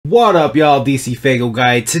What up, y'all?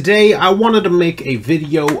 DCFAYGOGUY. Today, I wanted to make a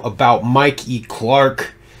video about Mike E.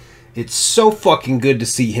 Clark. It's so fucking good to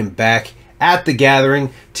see him back at the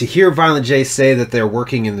Gathering, to hear Violent J say that they're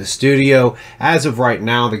working in the studio. As of right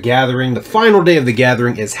now, the Gathering, the final day of the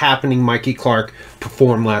Gathering is happening. Mike E. Clark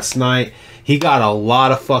performed last night. He got a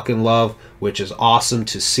lot of fucking love, which is awesome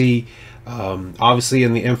to see. Obviously,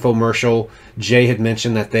 in the infomercial, Jay had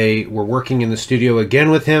mentioned that they were working in the studio again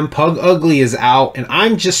with him. Pug Ugly is out, and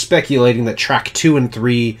I'm just speculating that track 2 and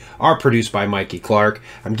 3 are produced by Mike E. Clark.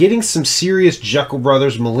 I'm getting some serious Jekyll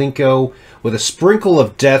Brothers Malenko with a sprinkle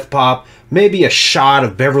of Death Pop, maybe a shot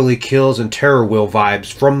of Beverly Kills and Terror Will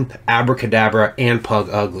vibes from Abracadabra and Pug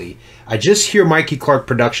Ugly. I just hear Mike E. Clark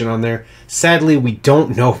production on there. Sadly, we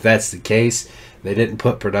don't know if that's the case. They didn't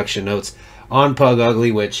put production notes on Pug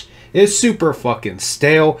Ugly, which is super fucking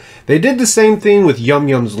stale. They did the same thing with Yum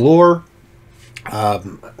Yum's Lore.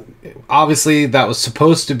 Obviously, that was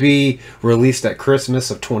supposed to be released at Christmas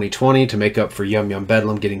of 2020 to make up for Yum Yum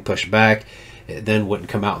Bedlam getting pushed back. It then wouldn't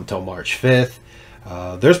come out until March 5th.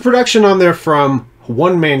 There's production on there from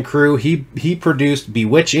One Man Crew. He produced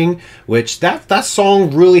Bewitching, which that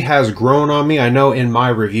song really has grown on me. I know in my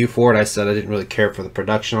review for it, I said I didn't really care for the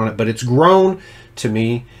production on it, but it's grown to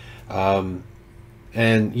me.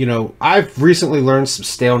 And, you know, I've recently learned some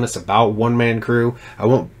staleness about One Man Crew. I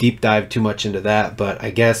won't deep dive too much into that, but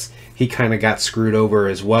I guess he kind of got screwed over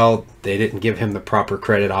as well. They didn't give him the proper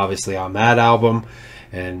credit, obviously, on that album.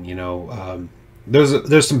 And, you know,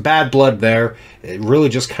 there's some bad blood there. It really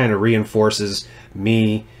just kind of reinforces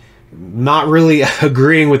me not really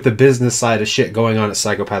agreeing with the business side of shit going on at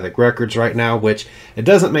Psychopathic Records right now, which it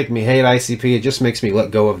doesn't make me hate ICP. It just makes me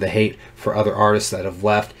let go of the hate for other artists that have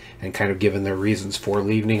left and kind of given their reasons for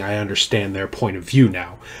leaving. I understand their point of view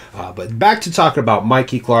now. But back to talking about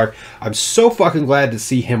Mike E. Clark. I'm so fucking glad to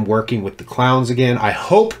see him working with the Clowns again. I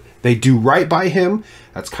hope they do right by him.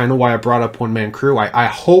 That's kind of why I brought up One Man Crew. I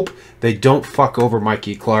hope they don't fuck over Mike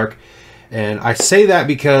E. Clark. And I say that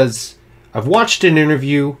because I've watched an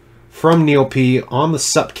interview from Neil P on the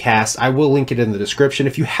Supcast. I will link it in the description.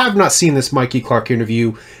 If you have not seen this Mike E. Clark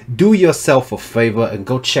interview, do yourself a favor and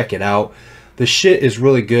go check it out. The shit is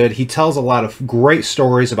really good. He tells a lot of great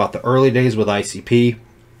stories about the early days with ICP.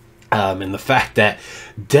 And the fact that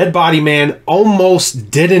Dead Body Man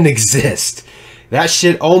almost didn't exist. That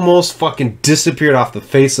shit almost fucking disappeared off the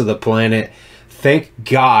face of the planet. Thank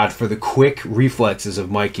God for the quick reflexes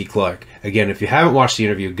of Mike E. Clark. Again, if you haven't watched the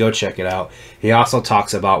interview, go check it out. He also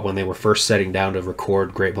talks about when they were first setting down to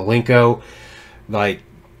record Great Malenko. Like,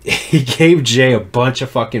 he gave Jay a bunch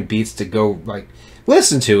of fucking beats to go, like,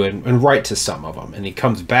 listen to and write to some of them. And he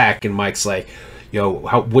comes back and Mike's like, yo,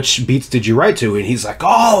 which beats did you write to? And he's like,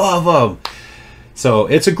 all of them. So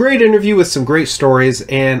it's a great interview with some great stories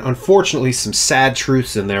and unfortunately some sad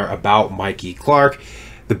truths in there about Mike E. Clark.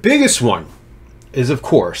 The biggest one is, of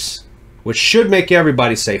course, which should make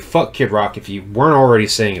everybody say fuck Kid Rock if you weren't already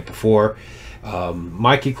saying it before,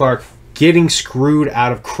 Mike E. Clark getting screwed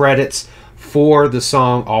out of credits for the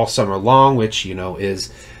song All Summer Long, which, you know,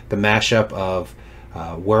 is the mashup of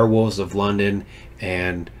Werewolves of London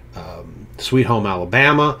and Sweet Home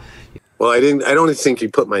Alabama. Well, I don't think you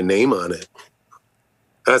put my name on it.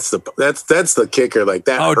 That's the kicker. Like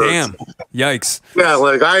that. Oh, hurts. damn! Yikes! Yeah,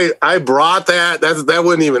 like I brought that. That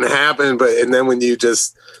wouldn't even happen. But and then when you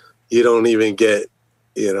don't even get,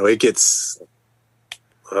 you know, it gets.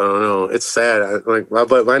 I don't know. It's sad.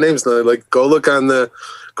 But my name's not, like, go look on the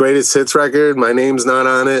Greatest Hits record. My name's not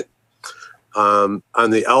on it. On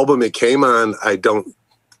the album it came on, I don't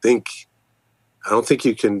think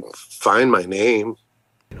you can find my name.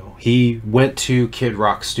 You know, he went to Kid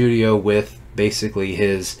Rock studio with basically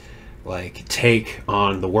his like take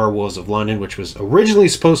on the Werewolves of London, which was originally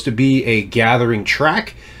supposed to be a Gathering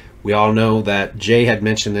track. We all know that Jay had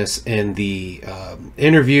mentioned this in the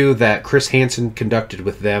interview that Chris Hansen conducted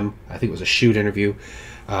with them. I think it was a shoot interview.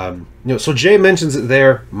 You know, so Jay mentions it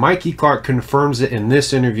there. Mike E. Clark confirms it in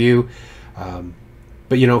this interview.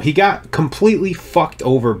 But, you know, he got completely fucked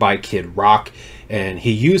over by Kid Rock, and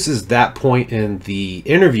he uses that point in the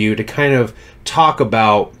interview to kind of talk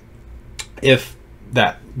about if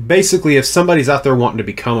somebody's out there wanting to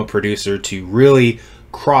become a producer, to really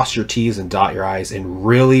cross your T's and dot your I's and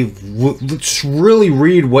really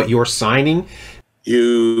read what you're signing.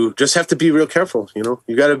 You just have to be real careful. You know,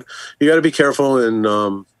 you gotta be careful, and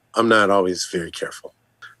I'm not always very careful.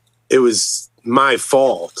 It was my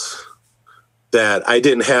fault that I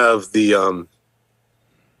didn't have the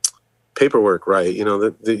paperwork right. You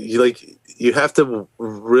know, you have to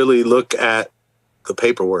really look at the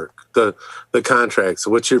paperwork, the contracts,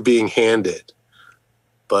 what you're being handed.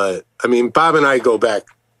 But I mean, Bob and I go back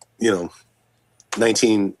you know,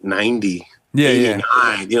 1990, yeah, 89,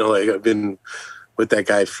 yeah. you know, like I've been with that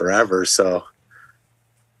guy forever. So,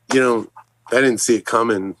 you know, I didn't see it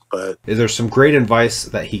coming, but there's some great advice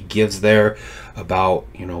that he gives there about,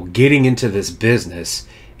 you know, getting into this business.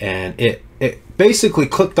 And it basically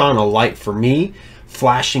clicked on a light for me,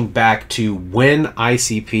 flashing back to when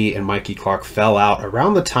ICP and Mikey Clark fell out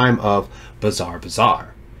around the time of Bizarre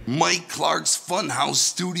Bazaar. Mike Clark's Funhouse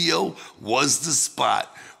Studio was the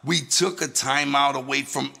spot. We took a time out away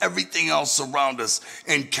from everything else around us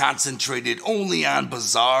and concentrated only on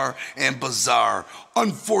Bizarre and Bazaar.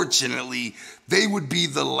 Unfortunately, they would be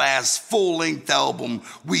the last full-length album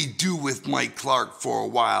we do with Mike Clark for a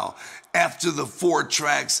while. After the 4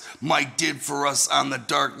 tracks Mike did for us on the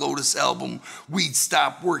Dark Lotus album, we'd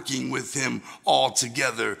stop working with him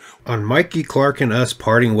altogether. On Mikey Clark and us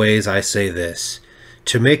parting ways, I say this.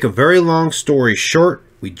 To make a very long story short,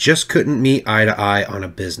 we just couldn't meet eye to eye on a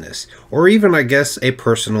business, or even, I guess, a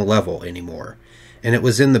personal level anymore. And it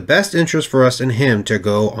was in the best interest for us and him to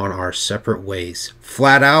go on our separate ways.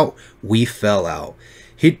 Flat out, we fell out.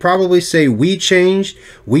 He'd probably say we changed,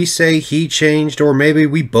 we say he changed, or maybe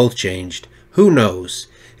we both changed. Who knows?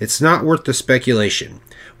 It's not worth the speculation.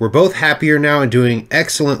 We're both happier now and doing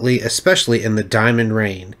excellently, especially in the Diamond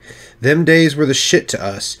Rain. Them days were the shit to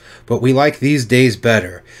us, but we like these days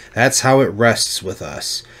better. That's how it rests with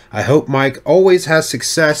us. I hope Mike always has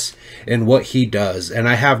success in what he does, and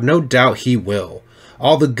I have no doubt he will.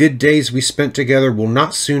 All the good days we spent together will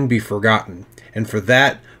not soon be forgotten, and for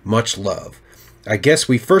that, much love. I guess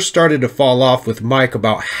we first started to fall off with Mike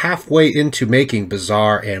about halfway into making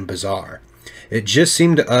Bizarre and Bazaar. It just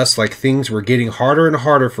seemed to us like things were getting harder and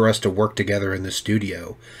harder for us to work together in the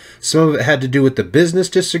studio. Some of it had to do with the business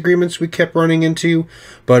disagreements we kept running into,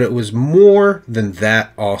 but it was more than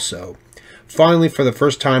that also. Finally, for the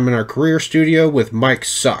first time in our career, studio with Mike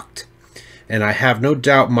sucked. And I have no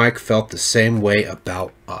doubt Mike felt the same way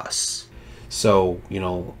about us. So, you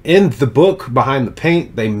know, in the book Behind the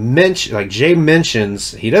Paint, they mention, like Jay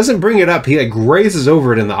mentions, he doesn't bring it up, he like grazes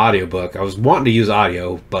over it in the audiobook. I was wanting to use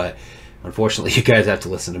audio, but unfortunately you guys have to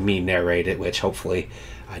listen to me narrate it, which hopefully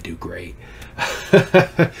I do great.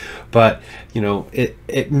 But, you know,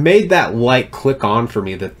 it made that light click on for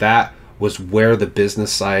me that was where the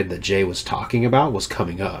business side that Jay was talking about was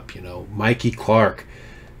coming up. You know, Mikey Clark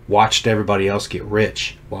watched everybody else get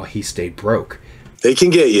rich while he stayed broke. they can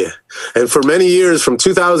get you. And for many years, from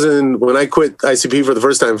 2000, when I quit ICP for the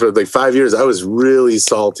first time, for like 5 years, I was really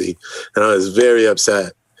salty and I was very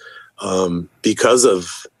upset because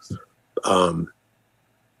of,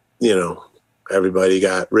 you know, everybody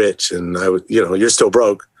got rich and I was, you know, you're still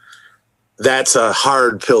broke. That's a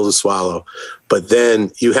hard pill to swallow. But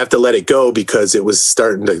then you have to let it go because it was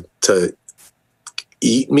starting to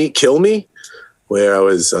eat me, kill me. Where I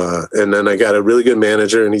was, and then I got a really good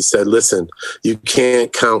manager, and he said, "Listen, you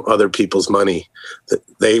can't count other people's money.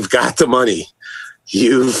 They've got the money.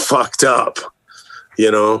 You fucked up."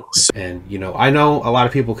 You know. And you know, I know a lot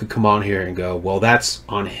of people could come on here and go, "Well, that's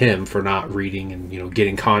on him for not reading and, you know,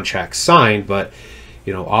 getting contracts signed." But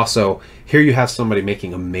you know, also here you have somebody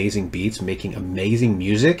making amazing beats, making amazing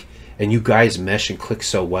music, and you guys mesh and click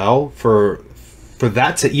so well. For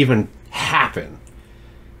that to even happen,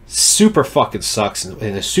 super fucking sucks and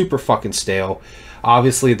is super fucking stale.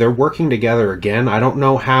 Obviously they're working together again. I don't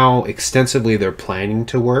know how extensively they're planning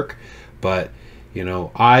to work, but you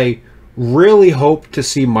know, I really hope to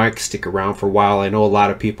see Mike stick around for a while. I know a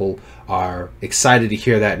lot of people are excited to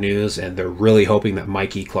hear that news, and they're really hoping that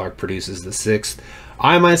Mikey Clark produces the 6th.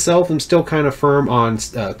 I myself am still kind of firm on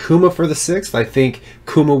Kuma for the 6th. I think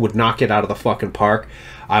Kuma would knock it out of the fucking park.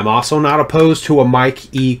 I'm also not opposed to a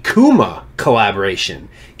Mike E. Kuma collaboration.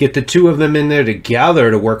 Get the two of them in there together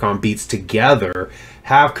to work on beats together.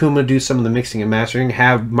 Have Kuma do some of the mixing and mastering.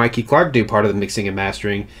 Have Mikey Clark do part of the mixing and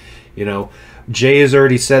mastering. You know, Jay has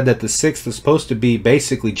already said that the 6th is supposed to be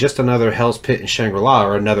basically just another Hell's Pit and Shangri-La,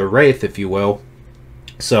 or another Wraith, if you will.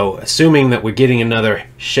 So, assuming that we're getting another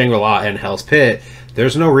Shangri-La and Hell's Pit,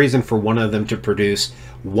 there's no reason for one of them to produce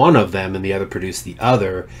one of them and the other produce the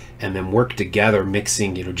other, and then work together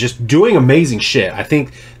mixing, you know, just doing amazing shit. I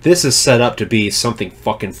think this is set up to be something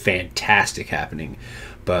fucking fantastic happening.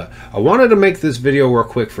 But I wanted to make this video real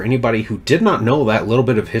quick for anybody who did not know that little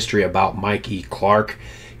bit of history about Mike E. Clark,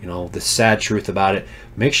 you know, the sad truth about it.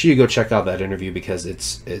 Make sure you go check out that interview, because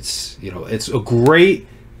it's you know, it's a great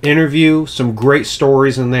interview, some great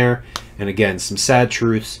stories in there, and again, some sad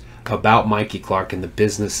truths about Mikey Clark and the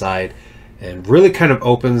business side, and really kind of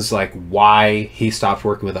opens like why he stopped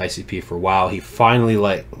working with ICP for a while. He finally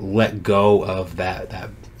let go of that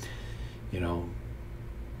you know,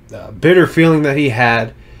 bitter feeling that he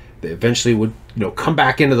had, They eventually would, you know, come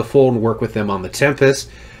back into the fold and work with them on The Tempest.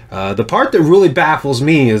 The part that really baffles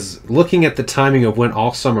me is looking at the timing of when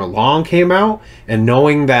All Summer Long came out and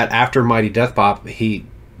knowing that after Mighty Death Pop,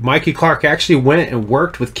 Mikey Clark actually went and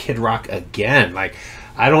worked with Kid Rock again. Like,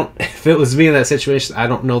 I don't, if it was me in that situation, I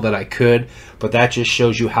don't know that I could, but that just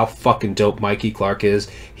shows you how fucking dope Mikey Clark is.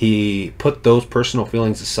 He put those personal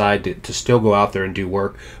feelings aside to still go out there and do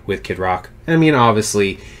work with Kid Rock. I mean,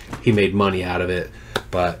 obviously, he made money out of it,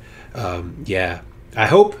 but yeah. I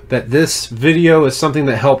hope that this video is something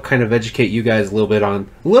that helped kind of educate you guys a little bit on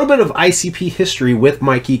a little bit of ICP history with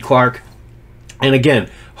Mikey Clark. And again,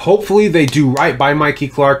 hopefully they do right by Mikey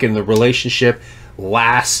Clark and the relationship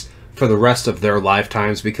lasts for the rest of their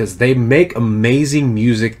lifetimes, because they make amazing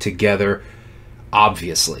music together,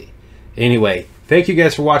 obviously. Anyway, thank you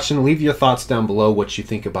guys for watching. Leave your thoughts down below what you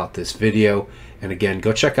think about this video. And again,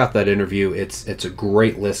 go check out that interview. It's a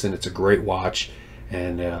great listen. It's a great watch.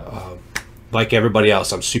 And like everybody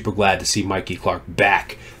else, I'm super glad to see Mikey Clark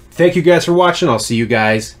back. Thank you guys for watching. I'll see you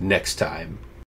guys next time.